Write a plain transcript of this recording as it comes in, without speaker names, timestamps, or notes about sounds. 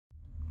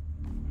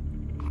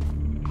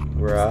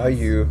Where are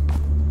you?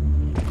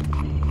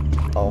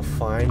 I'll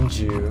find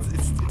you.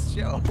 It's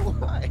Joe.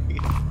 Why?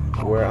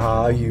 Where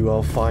are you?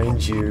 I'll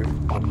find you.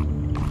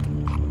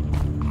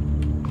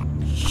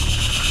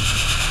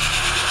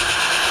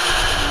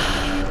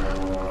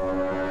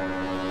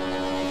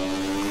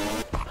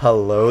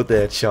 Hello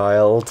there,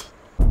 child.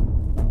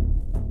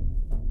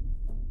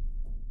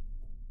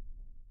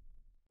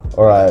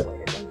 Alright.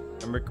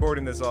 I'm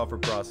recording this all for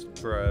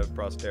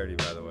posterity,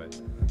 by the way.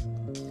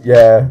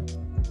 Yeah.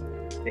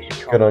 They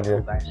should call Good on me you.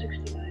 Cool Guy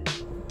 69.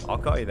 I'll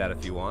call you that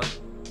if you want.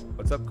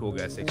 What's up, cool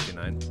guy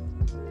 69?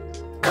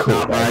 Cool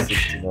Not guy much.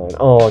 69.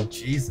 Oh,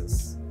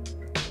 Jesus.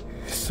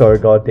 So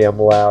goddamn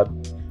loud.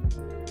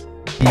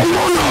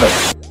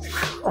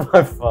 Oh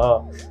my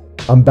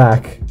fuck. I'm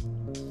back.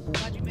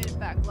 Glad you made it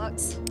back,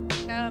 Lux.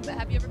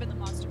 Have you ever been the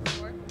monster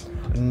before?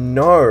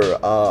 No,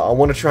 I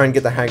want to try and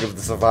get the hang of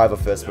the survivor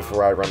first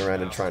before I run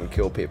around and try and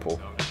kill people.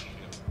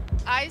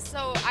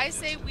 I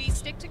say we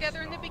stick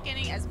together in the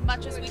beginning as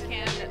much as we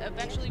can.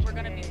 Eventually, we're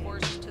gonna be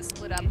forced to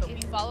split up, but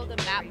we follow the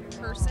map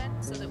person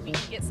so that we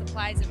can get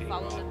supplies and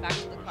follow them back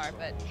to the car.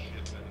 But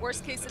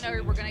worst case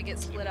scenario, we're gonna get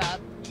split up.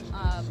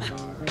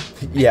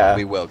 Yeah,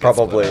 We will get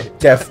probably.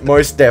 split up.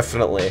 Most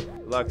definitely.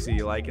 Luxy,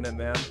 you liking it,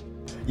 man?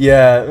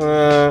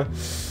 Yeah,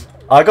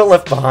 I got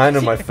left behind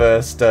in my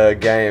first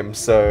game,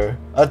 so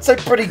I'd say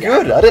pretty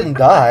good. I didn't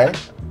die.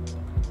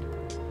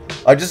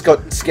 I just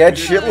got scared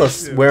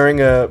shitless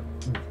wearing a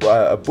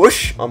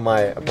bush on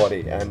my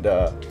body and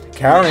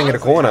cowering in a Honestly,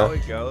 corner. How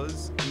it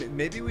goes,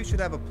 maybe we should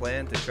have a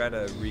plan to try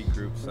to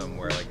regroup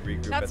somewhere, like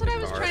regroup That's at what the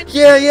I was car. trying to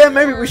Yeah,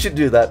 maybe we should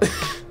do that.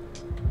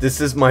 This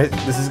is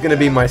gonna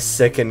be my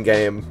second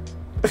game.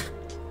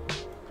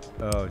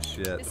 Oh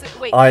shit.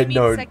 Wait, I you mean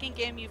know. second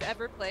game you've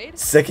ever played?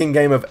 Second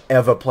game I've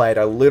ever played.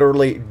 I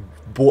literally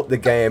bought the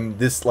game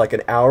this like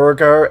an hour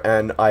ago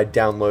and I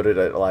downloaded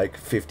it like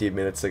 50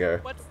 minutes ago.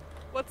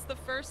 What's the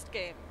first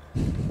game?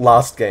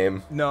 Last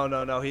game.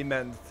 No. He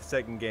meant the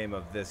second game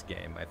of this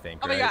game, I think.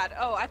 Oh my right? god.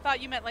 Oh, I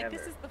thought you meant like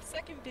this is the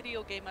second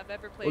video game I've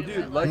ever played. Well, in dude,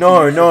 my life. like-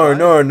 No.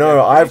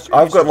 Yeah, I've pretty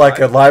sure got like a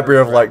survived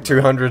library of that like round.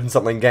 200 and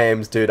something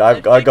games, dude. I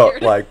I got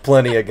figured. like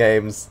plenty of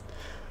games.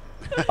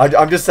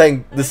 I'm just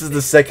saying this is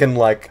the second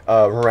like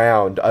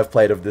round I've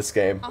played of this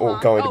game or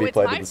going to be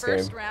played of this it's my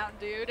first game. round,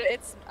 dude.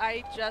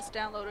 I just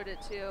downloaded it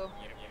too.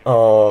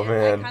 Oh And I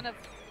man. kind of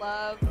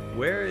love.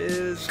 Where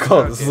is?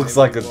 God, this okay, looks maybe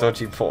like a we'll-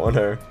 dodgy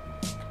porno.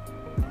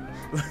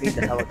 Meet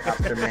the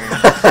helicopter man.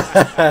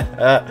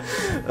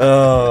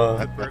 Oh.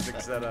 That's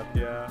perfect setup,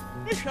 yeah.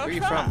 Where are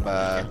you from?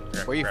 Where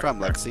are you from,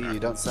 Lexi? You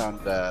don't sound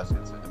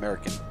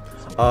American.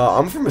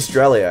 I'm from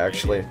Australia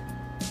actually.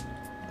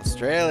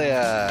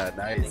 Australia,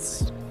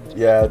 nice.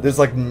 Yeah, there's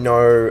like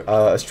no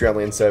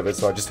Australian servers,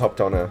 so I just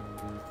hopped on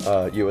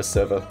a US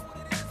server.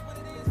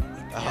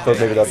 Oh, Thought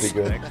maybe that'd be nice.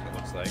 good. Connection, it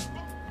looks like.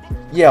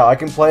 Yeah, I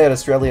can play an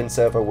Australian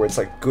server where it's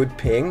like good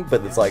ping,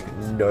 but there's like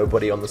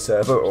nobody on the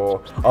server,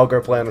 or I'll go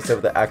play on a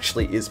server that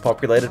actually is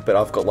populated, but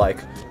I've got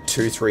like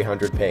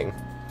 200-300 ping.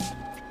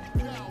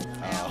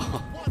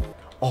 Oh.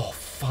 Oh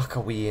fuck,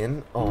 are we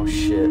in? Oh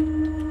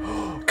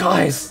shit.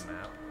 Guys!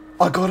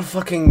 I got a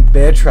fucking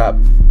bear trap.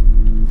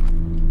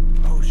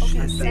 Oh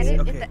Okay, shit. set it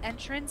okay. in the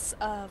entrance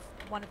of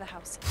one of the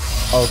houses.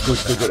 Oh good,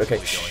 okay.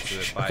 Going to it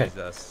Shh, buys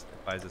okay. us.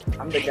 Buys us.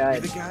 I'm the guy.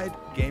 You're the guy,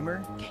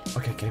 gamer.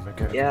 Okay, gamer,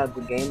 go. Yeah,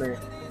 the gamer.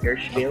 Your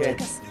spiel. Okay.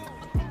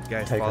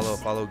 Guys, Take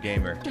us. follow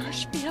gamer. Der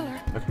Spieler.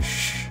 Okay,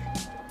 shh.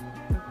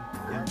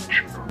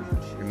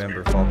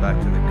 Remember, fall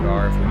back to the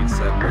car if we get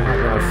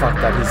separated. No, fuck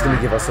that, he's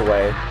gonna give us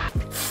away.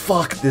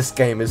 Fuck, this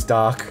game is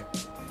dark.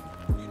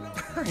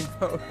 I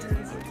know, dude.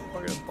 It's like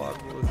fucking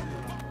apocalypse.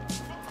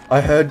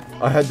 I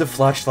heard the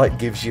flashlight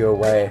gives you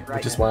away,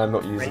 which is why I'm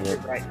not using Raise it.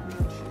 your right.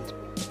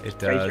 It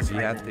Raise your does. You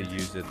right have to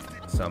use it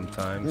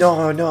sometimes.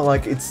 No,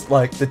 like it's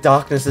like the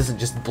darkness isn't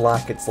just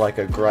black, it's like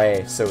a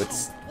grey, so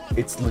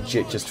it's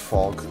legit just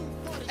fog.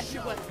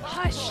 Everyone,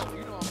 hush.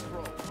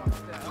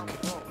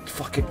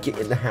 Fuck it, get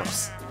in the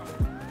house.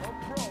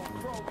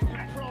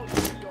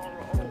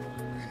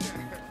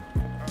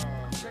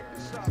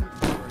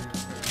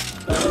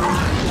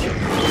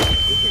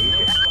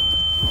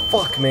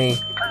 Fuck me.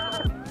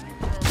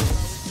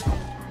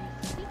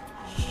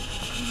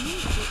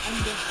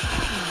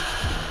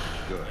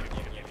 Good.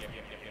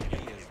 He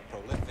is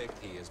prolific,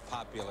 he is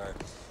popular,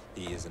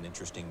 he is an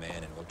interesting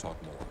man, and we'll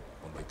talk more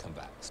when we come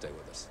back. Stay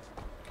with us.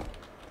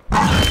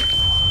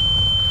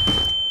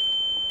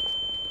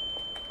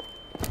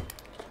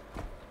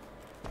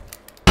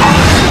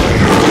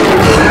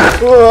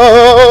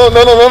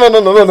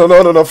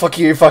 No, fuck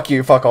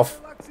you, fuck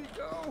off. Luxy,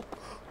 go!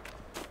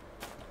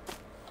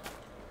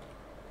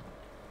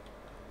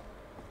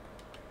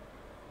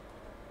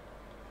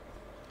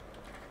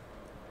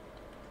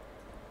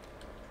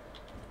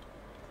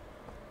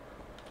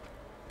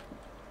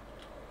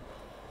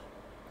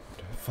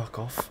 Fuck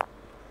off.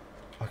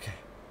 Okay.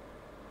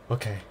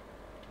 Okay.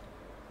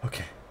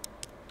 Okay.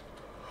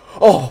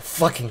 Oh,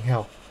 fucking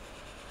hell.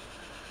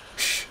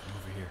 Shh.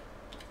 Over here.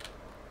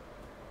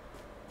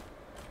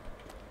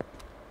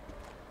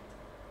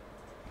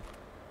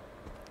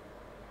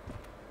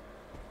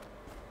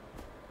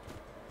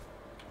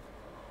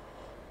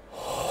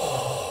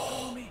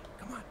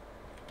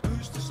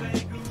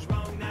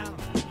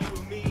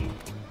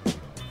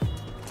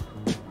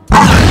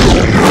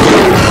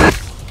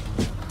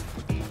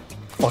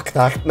 Fuck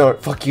that. No,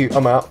 fuck you.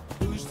 I'm out.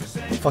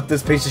 Fuck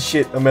this piece of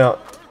shit. I'm out.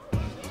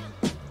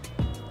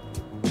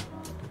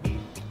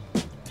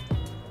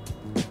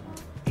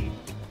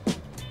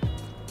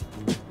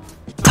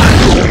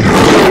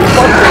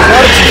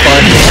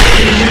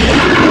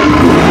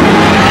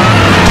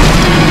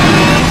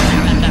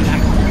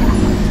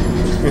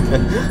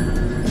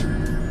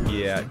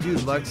 Yeah, dude,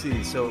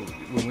 Lexi. So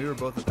when we were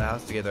both at the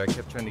house together, I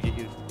kept trying to get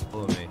you to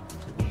follow me.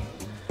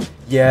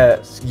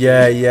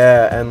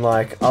 Yeah, and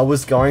like, I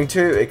was going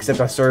to, except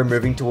I started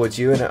moving towards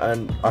you,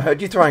 and I heard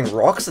you throwing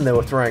rocks, and they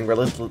were throwing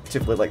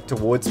relatively, like,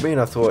 towards me,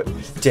 and I thought,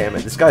 damn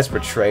it, this guy's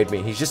betrayed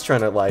me, he's just trying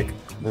to, like,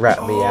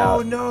 rat me out.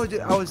 Oh no, dude,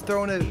 I was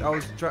throwing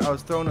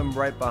him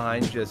right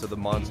behind you so the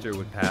monster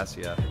would pass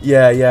you.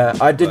 Yeah,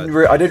 I did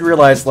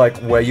realize, like,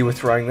 where you were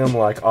throwing them,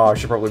 like, oh, I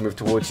should probably move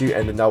towards you,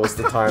 and then that was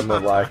the time where,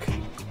 like...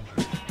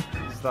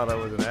 Thought I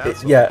was an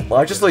asshole. Yeah, well,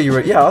 I just thought you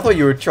were. Yeah, I thought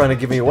you were trying to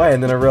give me away,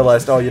 and then I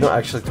realized, oh, you're not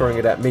actually throwing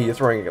it at me. You're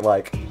throwing it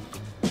like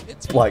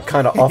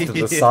kind of off to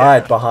the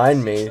side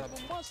behind me.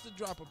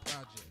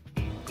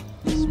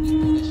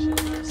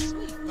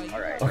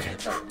 Alright. Okay.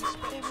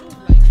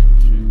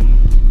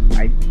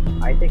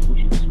 I think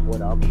we should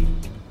split up.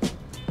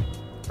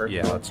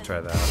 Yeah, let's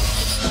try that.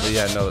 But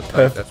yeah, no,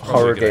 Perfect that's probably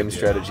horror a good game idea.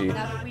 strategy. Now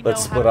that we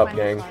Let's know split how up, to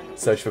find gang. the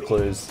Search for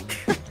clues.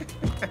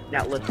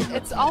 Now listen.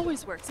 It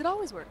always works. It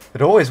always works.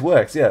 It always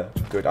works. Yeah.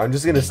 Good. I'm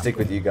just gonna stick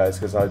with you guys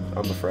because I'm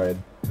afraid.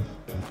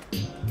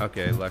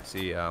 Okay,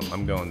 Lexi,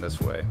 I'm going this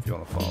way if you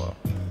want to follow.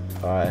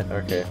 All right.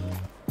 Okay.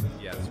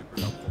 Yeah, it's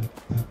super helpful.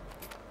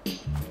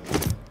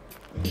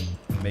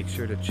 Make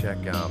sure to check.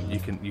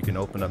 You can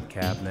open up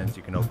cabinets.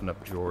 You can open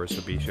up drawers.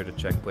 So be sure to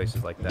check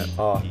places like that.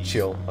 for Oh, keys.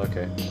 chill.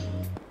 Okay.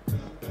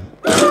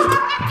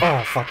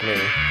 Oh, fuck me.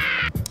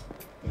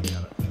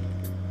 Got it.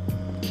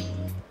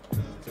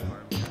 This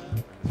arm, this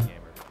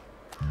gamer.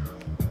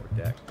 Or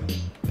deck.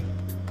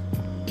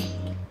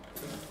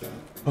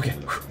 Okay.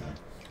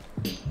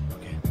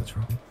 Okay, let's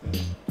roll.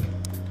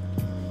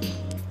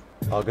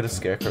 I'll get a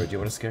scarecrow. Do you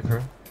want a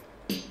scarecrow?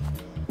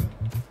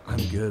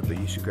 I'm good, but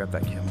you should grab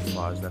that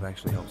camouflage. That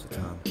actually helps a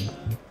ton.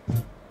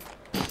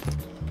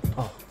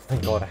 Oh,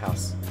 thank God, a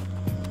house.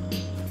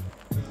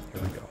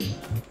 Here we go.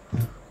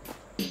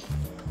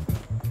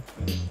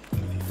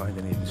 If you find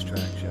any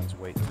distractions,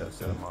 wait to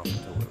set them off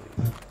until we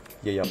leave.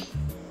 Yeah, yep.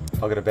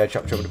 I'll get a bear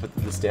trap. Do you want me to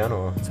put this down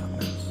or? What's up,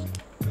 mouse?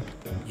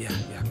 Yeah,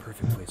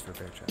 perfect place for a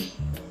bear trap.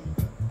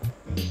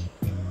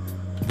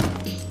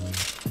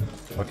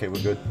 Okay,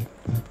 we're good.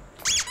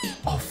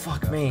 Oh,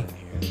 fuck me. In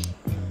here.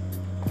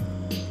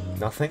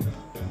 Nothing?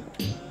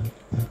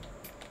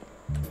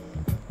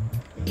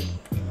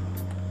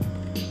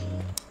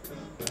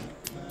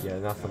 Yeah,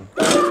 nothing.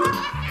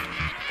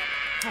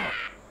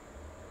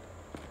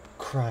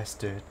 Christ,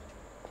 dude.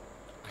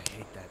 I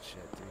hate that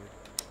shit, dude.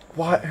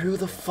 Why? Who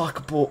the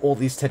fuck bought all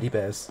these teddy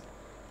bears?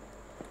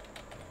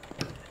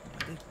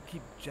 They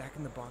keep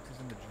jacking the boxes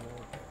in the drawer.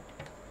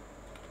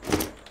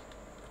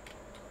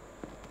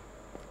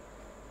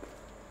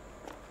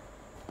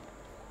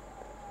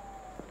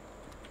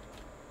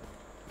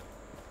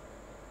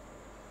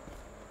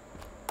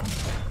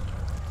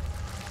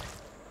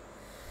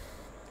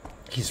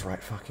 He's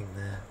right fucking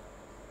there.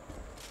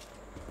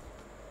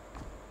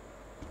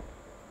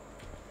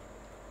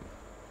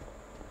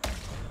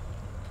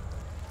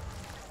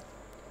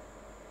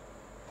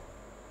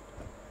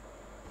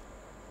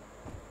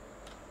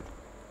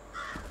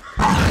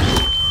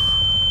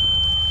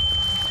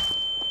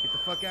 Get the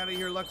fuck out of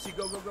here, Luxy.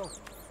 Go, go, go.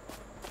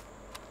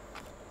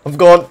 I'm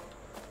gone.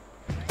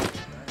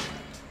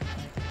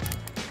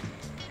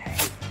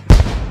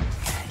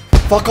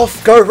 Fuck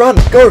off. Go, run.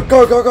 Go,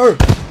 go, go, go.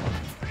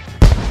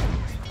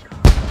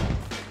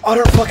 I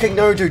don't fucking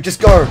know, dude.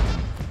 Just go.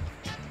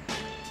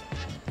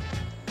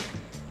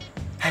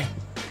 Hey.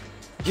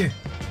 You.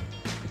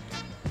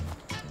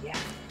 Yeah.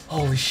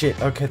 Holy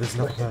shit. Okay, there's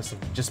another person.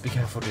 Just be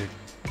careful, dude.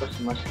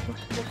 Listen.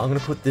 I'm gonna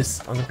put this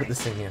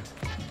thing here.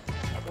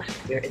 Listen,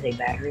 there is a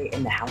battery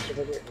in the house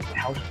over there. There's a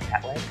house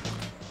that way.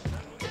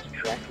 It's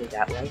directly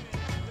that way.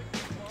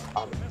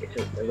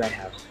 It's a red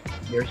house.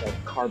 There's a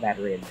car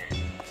battery in there.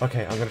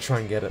 Okay, I'm gonna try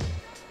and get it.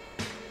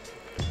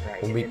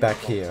 Right. We'll meet back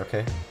here,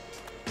 okay?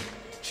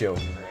 Chill.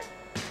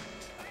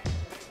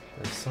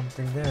 There's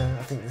something there.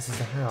 I think this is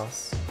the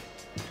house.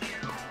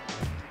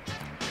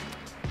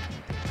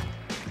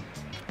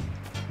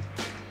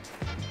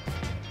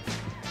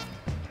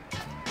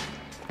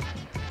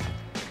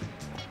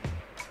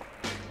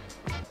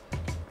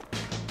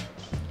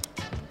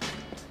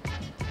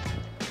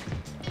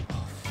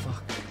 Oh,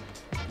 fuck.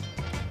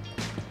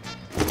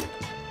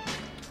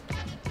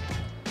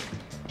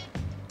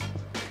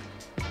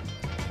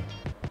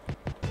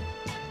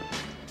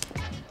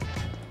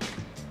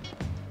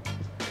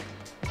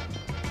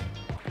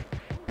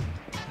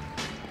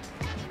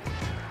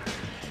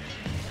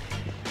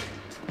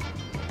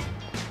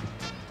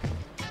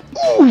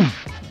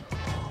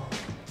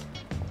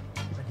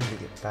 I need to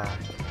get back.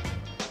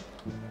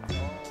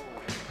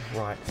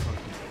 Right, fuck.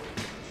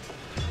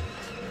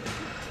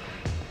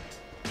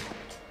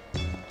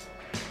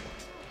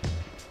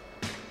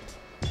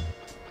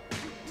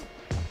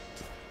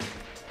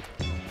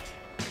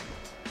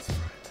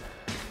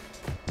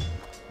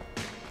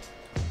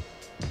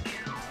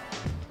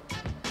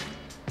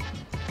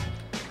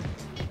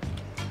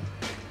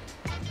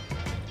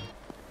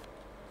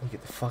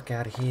 fuck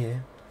out of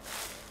here.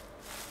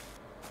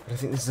 I don't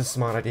think this is a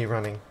smart idea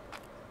running.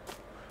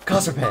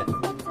 Car's repaired.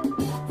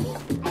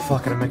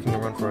 Fuck it, I'm making a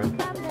run for it.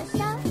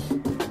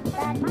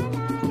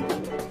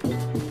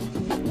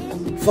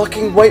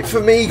 Fucking wait for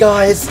me,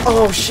 guys!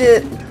 Oh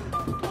shit!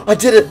 I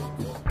did it!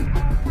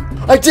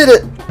 I did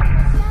it!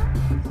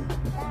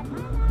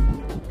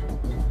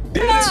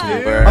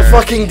 I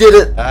fucking did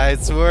it!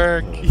 Nice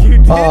work. You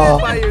did Oh.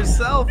 it by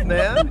yourself,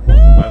 man.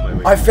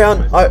 I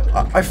found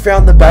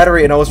the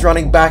battery and I was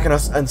running back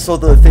and saw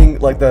the thing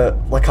like the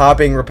car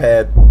being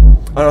repaired,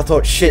 and I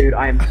thought, shit, Dude,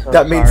 I am so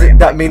that means sorry.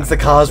 that means the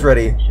car's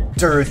ready.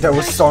 Dude, there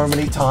were so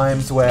many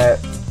times where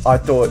I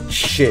thought,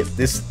 shit,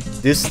 this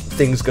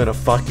thing's gonna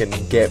fucking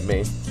get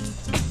me.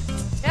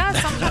 Yeah,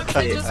 sometimes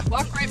they just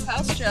walk right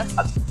past you.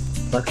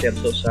 Lexi, I'm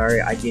so sorry.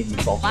 I gave you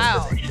false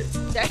Wow.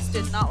 information. Dex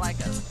did not like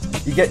us.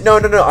 You get no.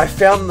 I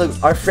found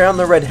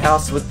the red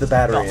house with the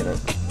battery in it.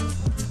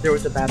 There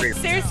was a battery.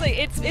 Seriously,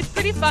 it's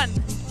pretty fun.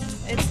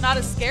 It's not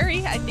as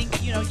scary. I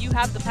think, you know, you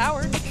have the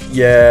power.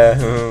 Yeah.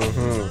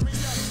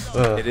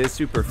 It is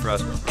super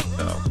frustrating,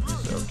 though,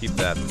 so keep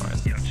that in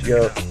mind.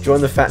 Yo, join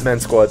the Fat Man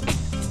Squad.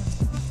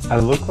 I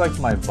look like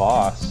my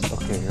boss.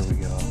 Okay, here we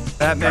go.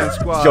 Batman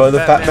Squad. Join the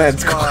Fat Man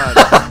Squad.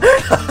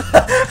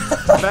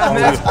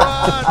 Batman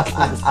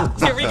Squad.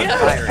 Here we go.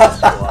 Pirate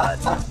squad.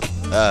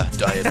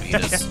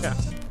 Diabetes.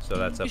 So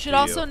that's up You should to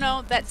also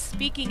know that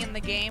speaking in the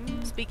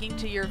game, speaking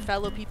to your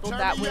fellow people,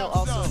 that will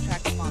also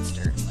attract a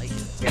monster. Like,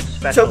 Yeah, It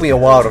special. took me a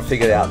while to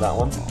figure out that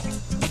one.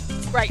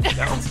 right.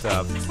 That one's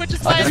tough. Which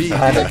is I why I just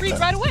had it. read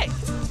right away.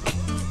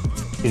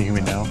 Can you hear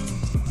me now?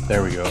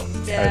 There we go.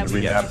 Yeah, I had to we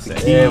read got that.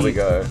 you. There we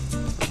go.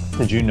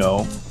 Did you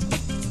know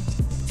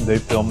they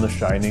filmed The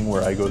Shining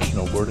where I go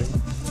snowboarding?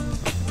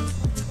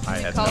 I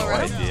had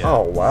Colorado? no idea.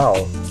 Oh wow.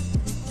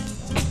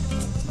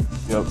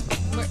 Yep.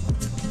 Where-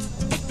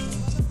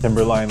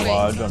 Timberline Wait.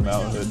 Lodge on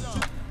Mount Hood.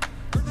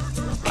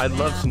 I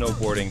love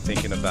snowboarding,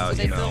 thinking about,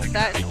 They you know, filmed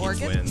that in big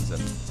Oregon? winds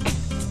and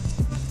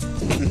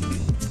I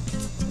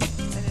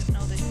didn't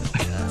know they filmed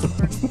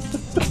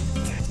that.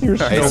 You're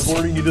Nice.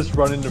 snowboarding, you just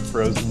run into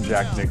frozen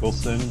Jack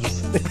Nicholson.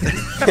 Just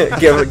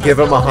give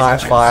him a high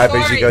five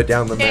as you go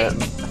down the Okay.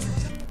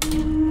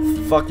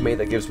 mountain. Fuck me,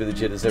 that gives me the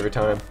jitters every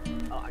time.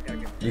 Oh, I gotta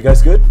get. You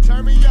guys good? I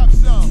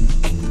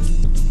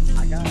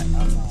got.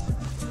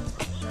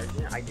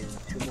 Sergeant, I did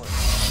 2 more.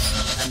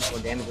 10 more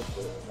damage with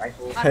the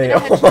rifle. I'm Hey, gonna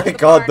head oh my towards the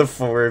god, barn. the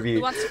 4 of Who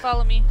you. wants to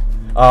follow me?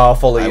 I'll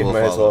follow I you, will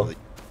may as follow well.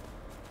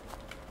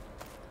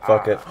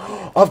 Fuck it.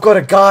 I've got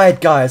a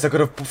guide, guys. I've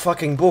got a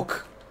fucking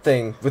book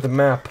thing with a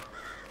map.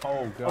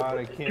 oh god,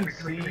 I can't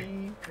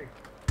see.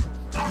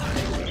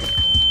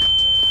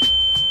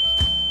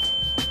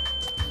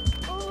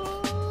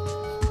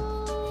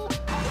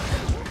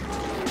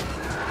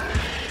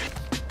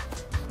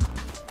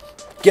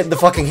 Get in the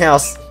fucking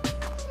house.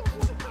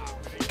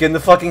 Get in the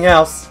fucking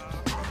house.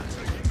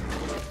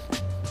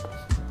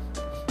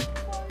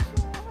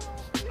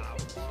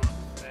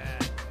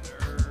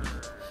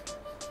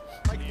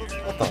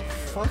 What the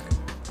fuck?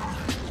 I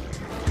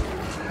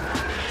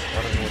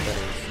don't know what that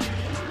is.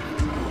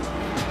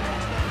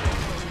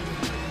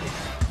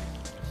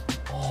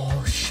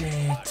 Oh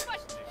shit.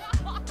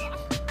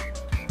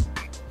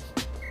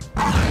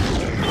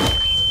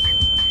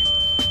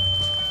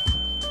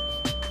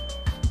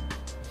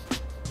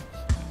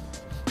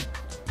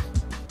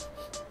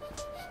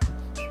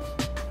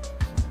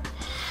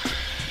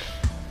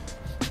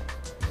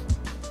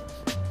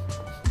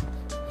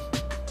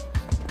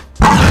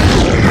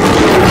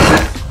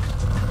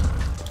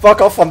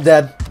 Fuck off, I'm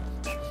dead.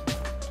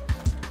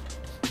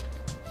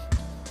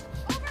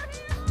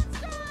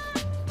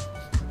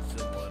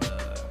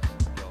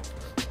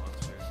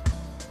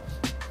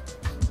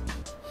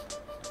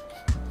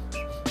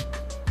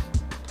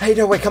 Hey,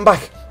 no, wait, come back.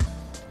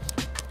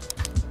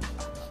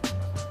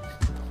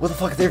 Where the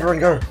fuck did everyone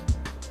go?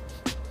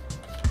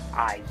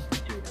 I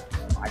do not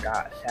know. I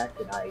got attacked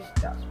and I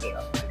got split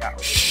up. I got.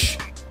 Shh.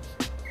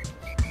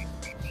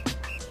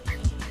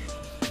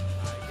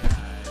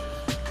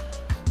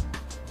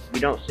 You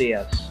don't see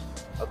us.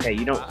 Okay,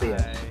 you don't see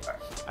us.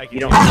 I You can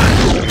don't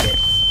see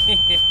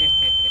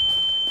us.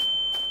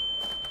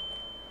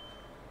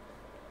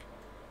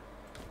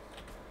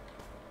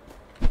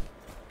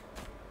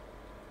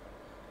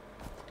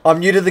 I'm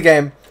new to the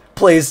game.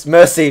 Please,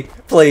 mercy,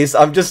 please.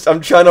 I'm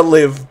trying to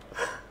live.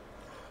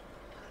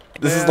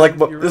 This is like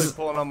you're this really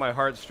pulling on my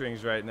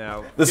heartstrings right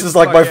now. this Get is the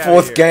like fuck my outta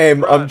 4th here.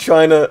 game. I'm Run.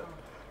 trying to.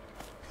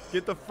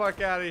 Get the fuck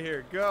out of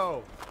here.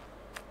 Go.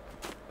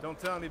 Don't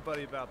tell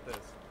anybody about this.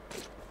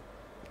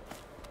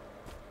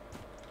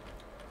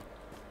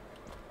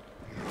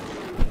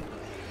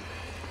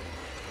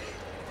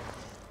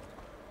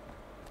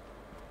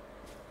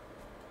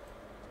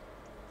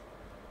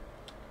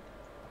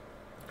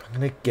 I'm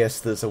gonna guess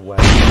there's a way.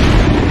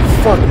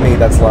 Fuck me,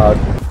 that's loud.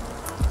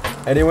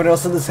 Anyone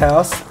else in this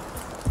house?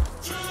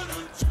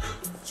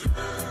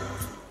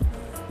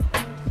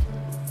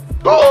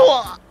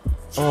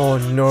 Oh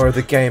no,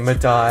 the gamer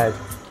died.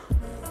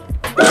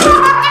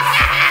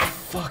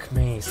 Fuck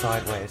me,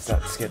 sideways.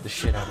 That scared the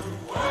shit out of me.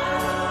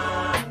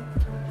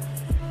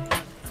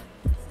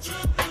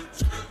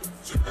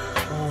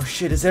 Oh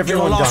shit, is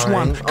everyone lost dying?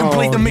 one.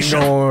 Complete Oh the mission.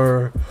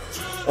 no.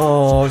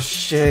 Oh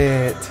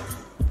shit.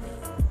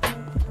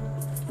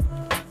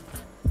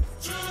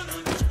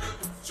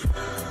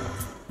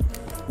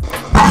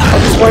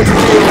 I'm just waiting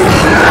to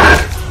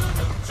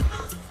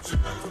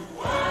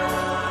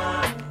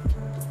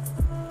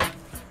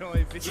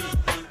Only be, I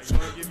can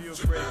only give you a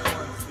break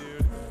once,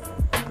 dude.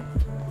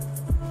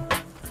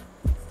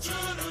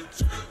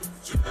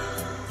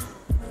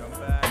 Come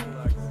back,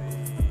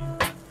 Lexi.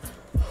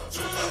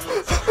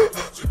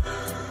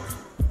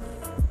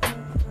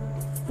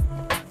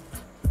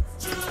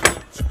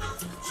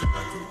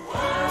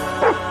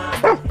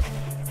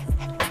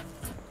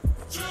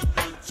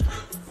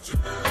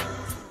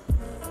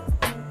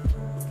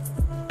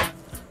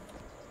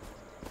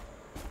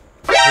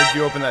 Heard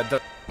you open that door.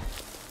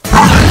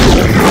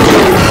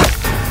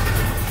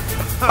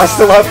 I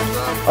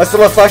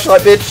still have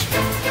flashlight, bitch.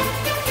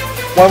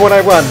 Why won't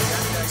I run?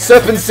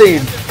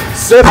 Serpentine!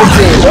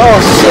 Serpentine!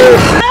 Oh shit!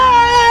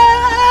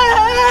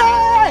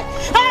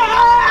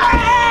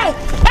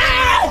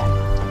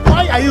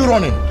 Why are you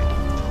running?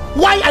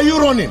 Why are you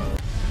running?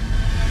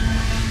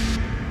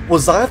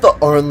 Was I the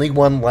only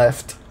one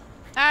left?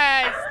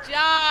 Nice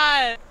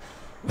job.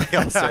 They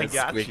all started I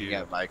got squeaking you.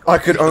 at Michael. I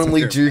could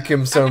only juke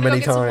him so I'm gonna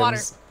many go get some water.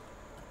 times.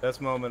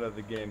 Best moment of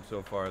the game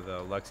so far,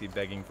 though. Lexi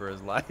begging for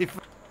his life.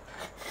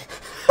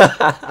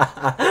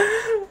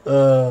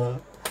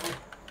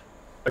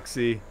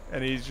 Lexi,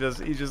 and he's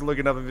just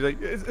looking up and be like,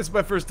 "It's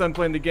my first time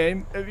playing the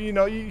game. You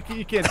know, you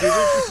can't do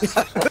this."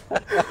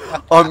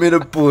 I'm in a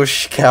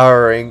bush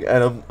cowering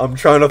and I'm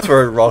trying to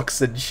throw rocks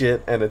and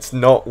shit and it's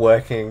not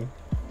working.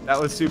 That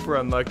was super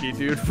unlucky,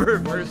 dude, for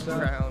first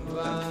round.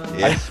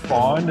 I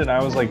spawned and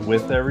I was like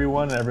with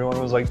everyone, and everyone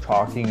was like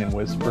talking and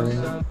whispering,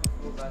 and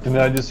then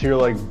I just hear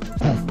like,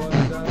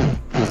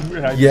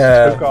 and I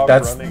just took off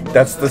running.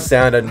 that's the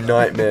sound of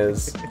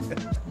nightmares.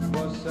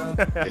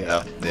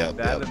 Yeah.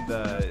 That and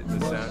the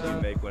sound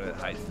you make when it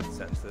heightens its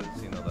senses,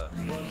 you know, the...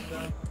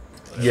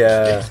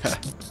 Yeah.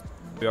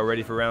 We all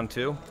ready for round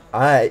 2?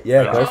 Alright,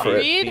 yeah, go for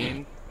it.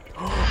 Reed?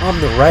 I'm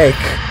the rake.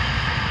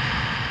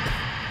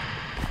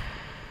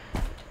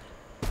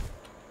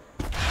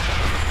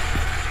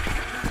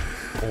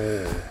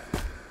 Oh.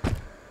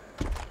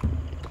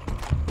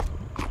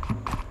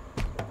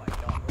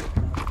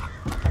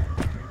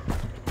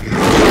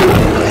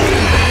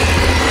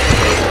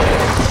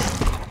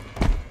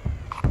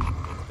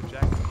 The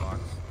jacket box.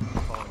 I'm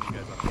following you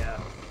guys up. Yeah.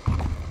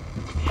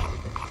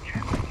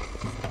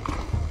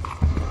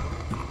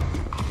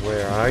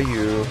 Where are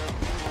you?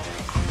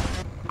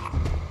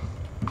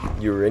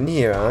 You're in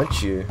here,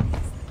 aren't you?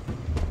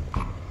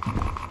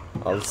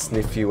 I'll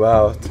sniff you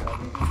out.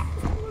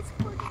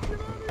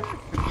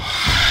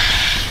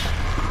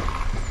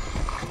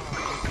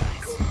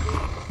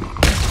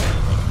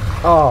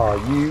 Oh,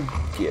 you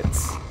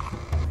gits.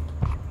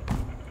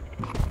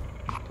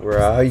 Where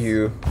are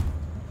you?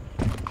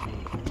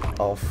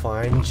 I'll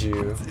find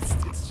you.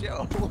 It's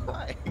Joe.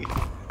 Why?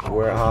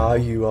 Where are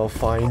you? I'll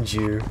find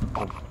you.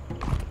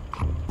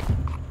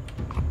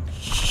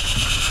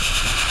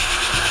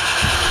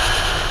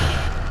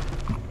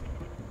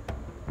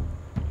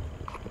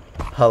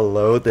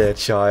 Hello there,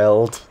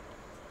 child.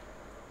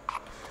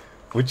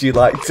 Would you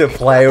like to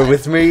play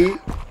with me?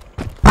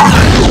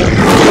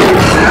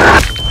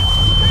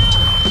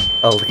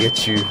 I'll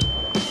get you.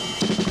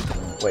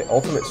 Wait,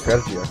 ultimate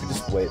strategy, I could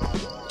just wait.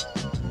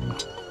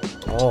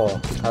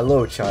 Oh,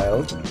 hello,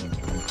 child.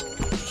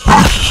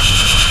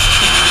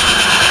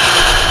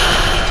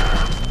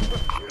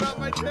 You're not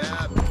my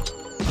tab!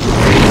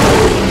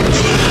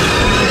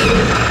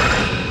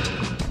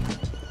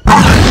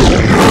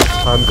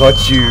 I've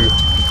got you.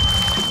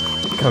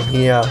 Come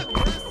here.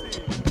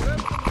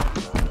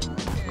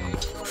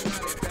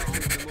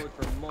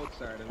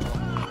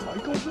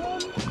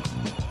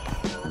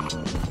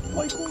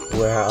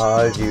 Where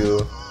are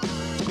you?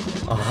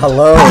 Oh,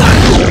 hello.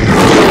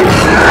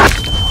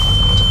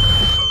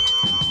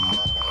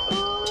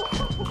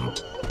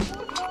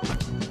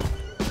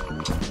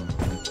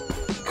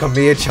 Come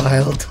here,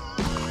 child.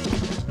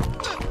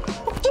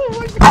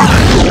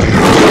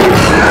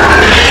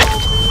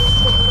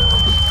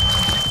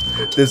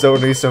 There's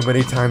only so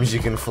many times you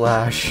can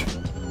flash.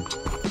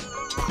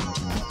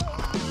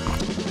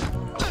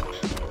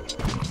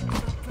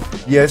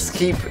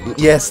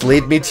 Yes,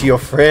 lead me to your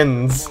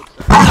friends.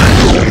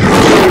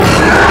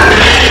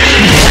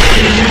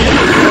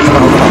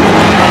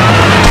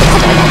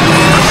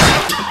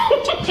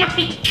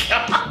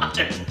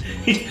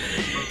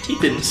 He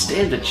didn't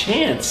stand a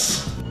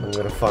chance. I'm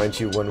gonna find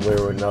you one way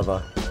or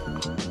another.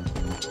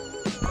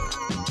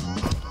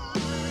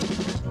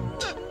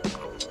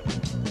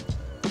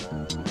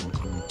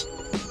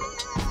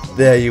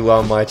 There you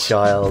are, my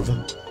child.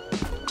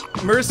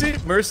 Mercy,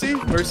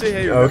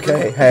 hey.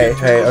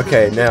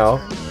 Okay, now.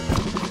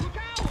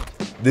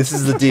 This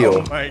is the deal.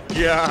 Oh my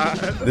god.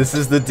 This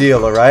is the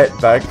deal, alright?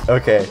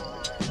 Okay.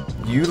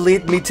 You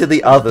lead me to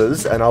the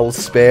others, and I will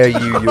spare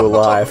you your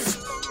life.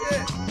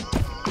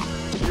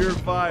 You're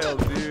vile,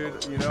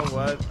 dude. You know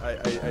what? what?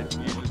 I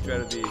usually try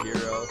to be a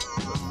hero,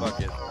 but fuck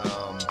it.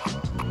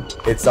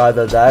 It's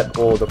either that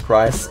or the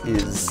price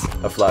is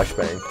a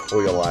flashbang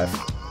or your life.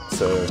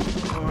 So.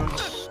 Oh,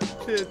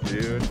 shit,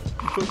 dude. You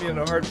put me in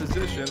a hard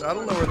position. I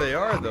don't know where they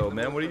are, though,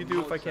 man. What do you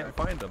do if I can't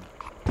find them?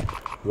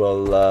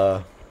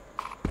 Well,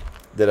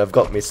 then I've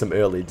got me some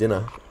early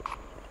dinner.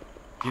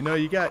 You know,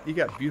 you got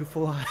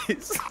beautiful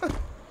eyes.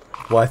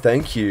 Why,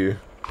 thank you.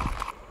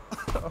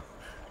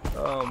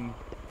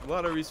 A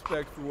lot of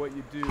respect for what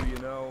you do, you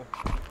know.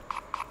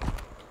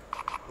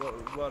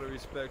 A lot of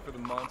respect for the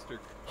monster.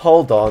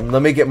 Hold on,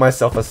 let me get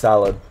myself a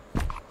salad.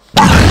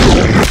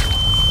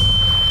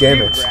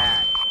 Damn it.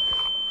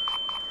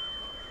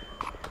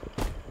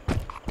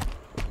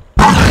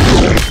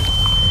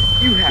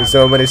 There's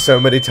so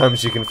many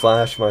times you can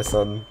flash, my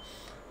son.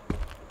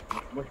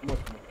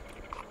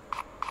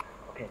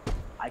 Okay,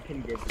 I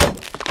can give you.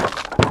 It's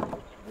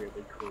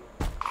really cool.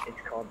 It's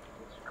called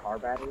car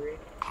battery,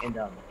 and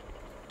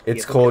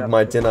It's called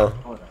my dinner.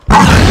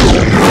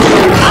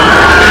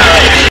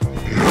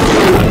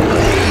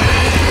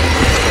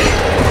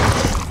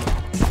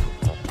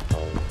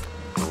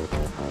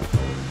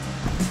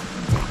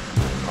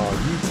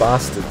 Oh, you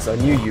bastards! I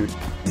knew you'd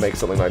make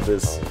something like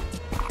this.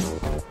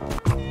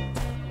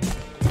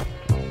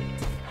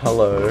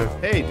 Hello.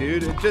 Hey,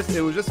 dude.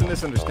 It was just a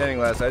misunderstanding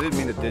last. I didn't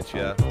mean to ditch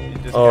you.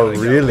 Oh,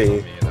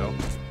 really? Me, you know?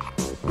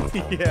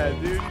 Yeah,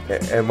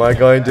 dude. Am I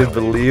going to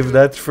believe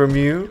that from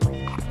you?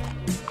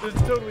 There's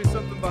totally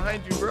something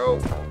behind you, bro.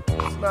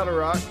 It's not a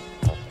rock.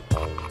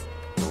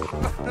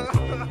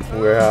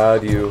 Where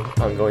are you?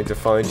 I'm going to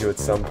find you at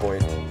some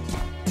point.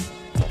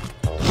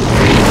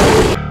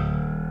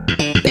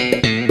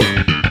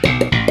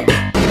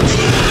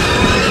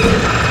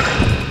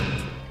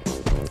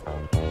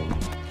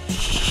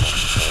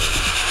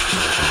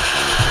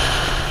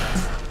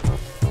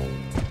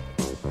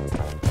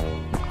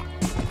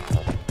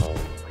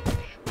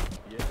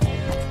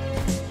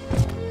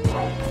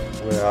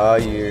 Where are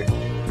you?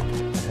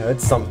 I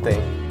heard something.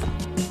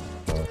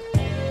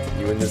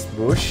 You in this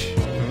bush?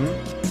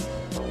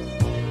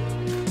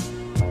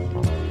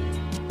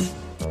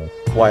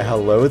 Why,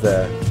 hello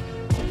there.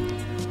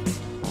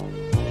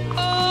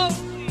 Oh,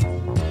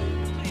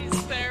 please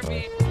spare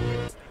me.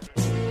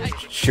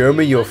 Show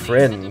me your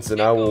friends and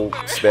I will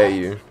spare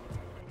you.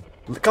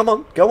 Come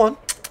on, go on.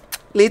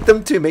 Lead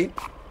them to me.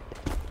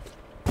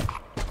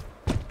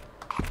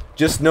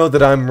 Just know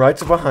that I'm right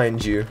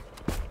behind you.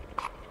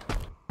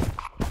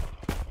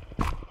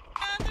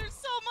 There's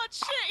so much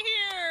shit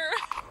here.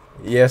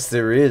 Yes,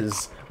 there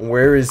is.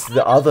 Where is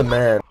the other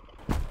man?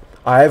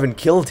 I haven't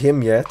killed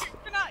him yet.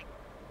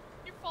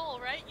 You're full,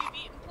 right? You've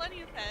eaten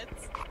plenty of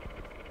heads.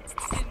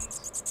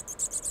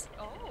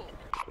 Oh.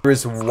 There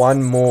is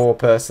one more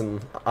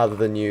person other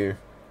than you.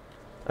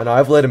 And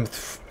I've let him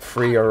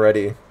free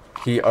already.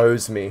 He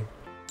owes me.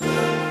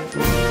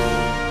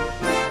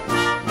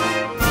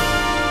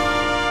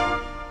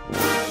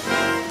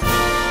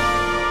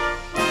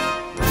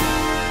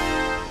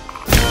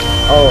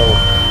 Oh.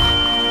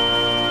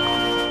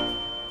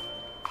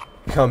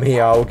 Come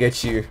here, I'll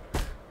get you.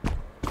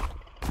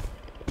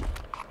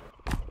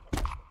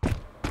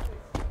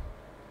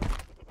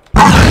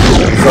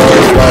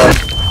 Sorry, Slow.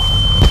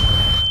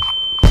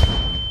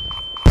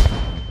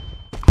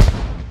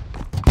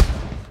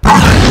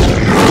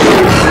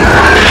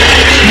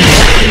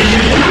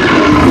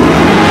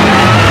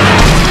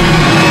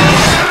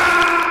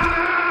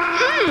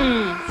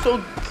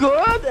 So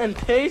good and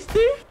tasty?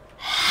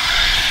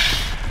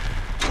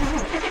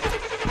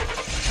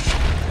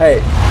 Hey,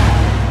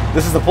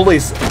 this is the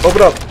police.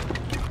 Open up.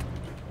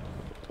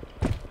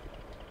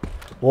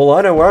 Well,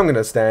 I know where I'm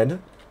gonna stand.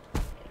 Where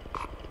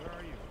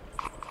are you?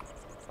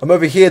 I'm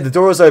over here. The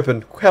door is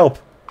open. Help.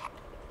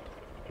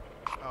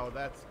 Oh,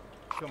 that's...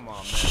 Come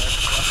on, man.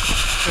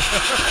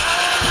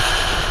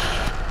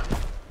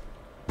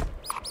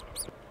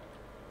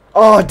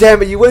 Oh,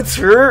 damn it. You went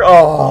through?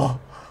 Oh.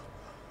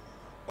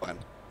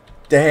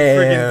 Damn.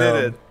 Freaking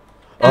did it.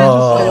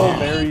 Oh.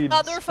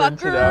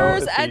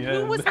 Motherfuckers! And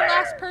who was the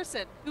last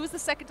person? Who was the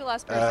second to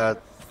last person?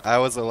 I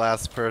was the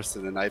last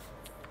person, and I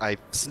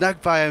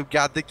snuck by him,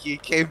 got the key,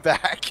 came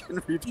back,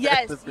 and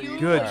repaired the you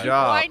Good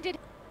job. winded.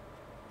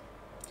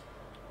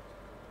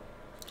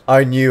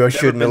 I knew I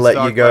shouldn't have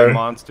let you go.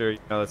 Monster, you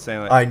know, that's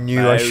saying like, I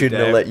knew I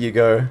shouldn't have let you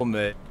go.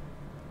 Helmet.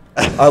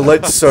 I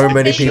let so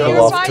many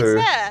people off too.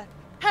 There.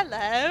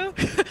 Hello.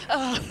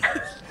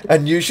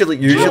 And usually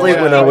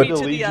Yeah. when I would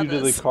lead you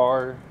to the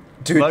car.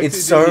 dude, Luckily,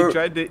 it's so he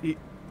tried to,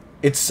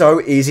 it's so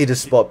easy to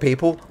spot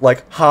people.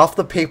 Like half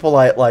the people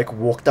I like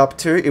walked up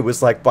to, it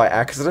was like by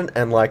accident,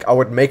 and like I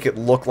would make it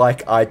look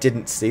like I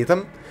didn't see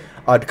them.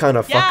 I'd kind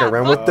of fuck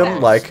around with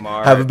them, like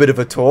smart. have a bit of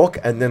a talk,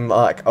 and then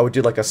like I would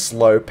do like a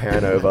slow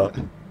pan over.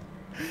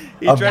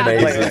 he tried to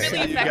Amazing. like, Really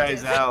send you effective.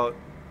 guys out.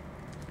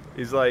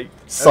 He's like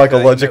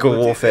Psychological okay,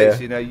 you know, warfare.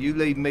 You know, you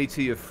lead me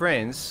to your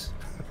friends.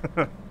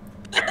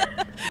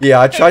 Yeah,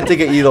 I tried to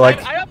get you to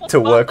like I almost to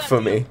bought work that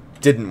for deal. me.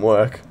 Didn't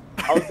work.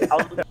 I'll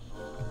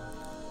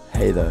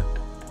Hey there.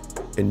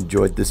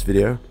 Enjoyed this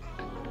video?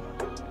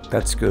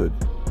 That's good.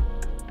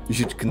 you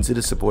should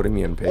consider supporting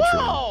me on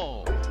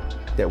Patreon.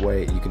 That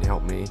way you can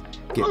help me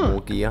get more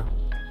gear,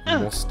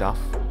 more stuff,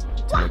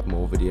 to make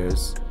more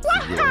videos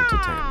for your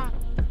entertainment.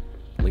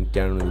 Link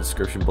down in the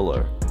description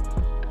below.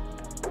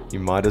 You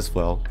might as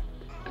well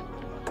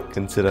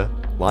consider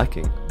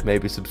liking,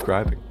 maybe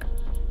subscribing.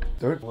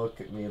 Don't look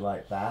at me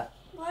like that.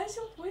 Why is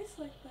your voice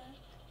like that?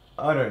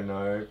 I don't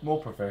know,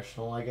 more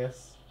professional, I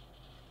guess.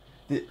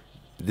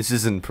 This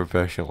isn't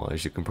professional,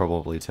 as you can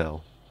probably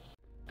tell.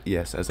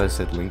 Yes, as I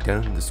said, link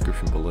down in the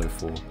description below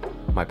for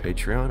my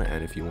Patreon,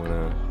 and if you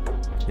wanna,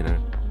 you know,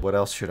 what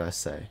else should I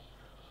say?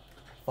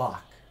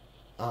 Fuck.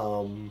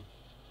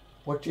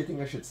 What do you think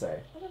I should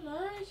say? I don't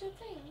know, it's your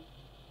thing.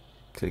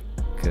 Click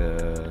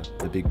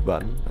the big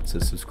button that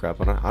says subscribe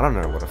button. I don't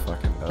know what it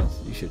fucking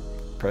does. You should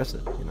press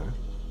it, you know.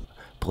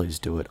 Please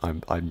do it.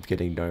 I'm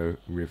getting no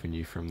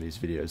revenue from these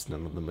videos.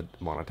 None of them are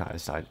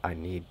monetized. I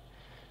need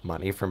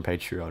money from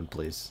Patreon,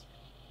 please.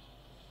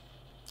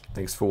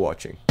 Thanks for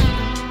watching.